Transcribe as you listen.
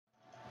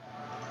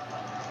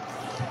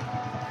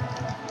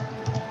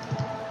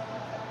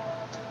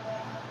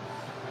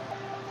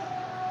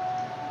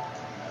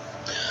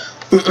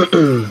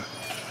Do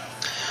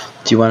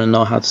you want to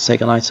know how to take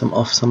an item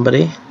off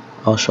somebody?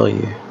 I'll show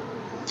you.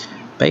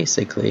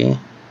 Basically,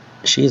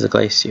 she's a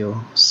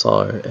glacial,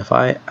 so if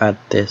I add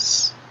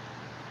this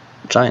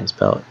giant's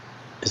belt,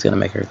 it's going to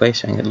make her a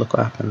glacial, and look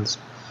what happens.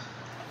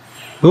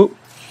 Oop!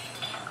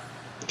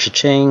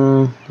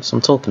 Cha-ching! That's what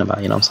I'm talking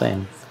about, you know what I'm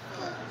saying?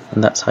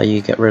 And that's how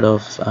you get rid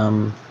of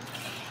a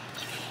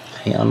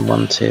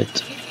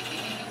unwanted,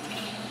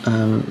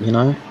 you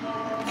know?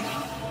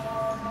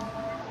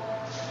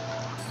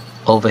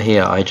 Over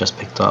here I just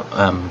picked up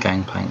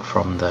Gangplank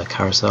from the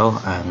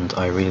carousel, and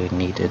I really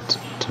needed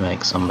to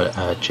make some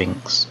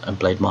Jinx and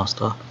Blade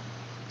Master,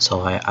 so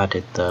I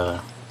added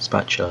the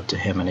Spatula to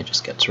him and it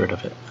just gets rid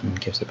of it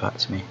and gives it back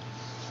to me.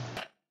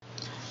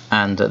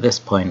 And at this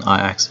point I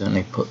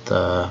accidentally put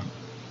the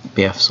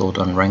BF sword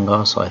on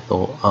Rengar, so I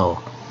thought,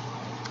 oh,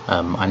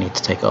 I need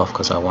to take it off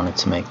because I wanted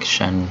to make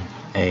Shen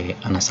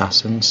an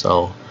assassin,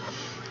 so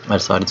I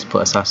decided to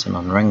put assassin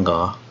on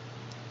Rengar,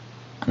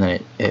 and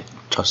then it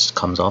just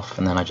comes off,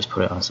 and then I just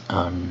put it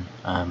on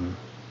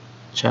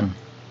Shen.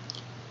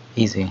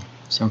 Easy,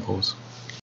 simples.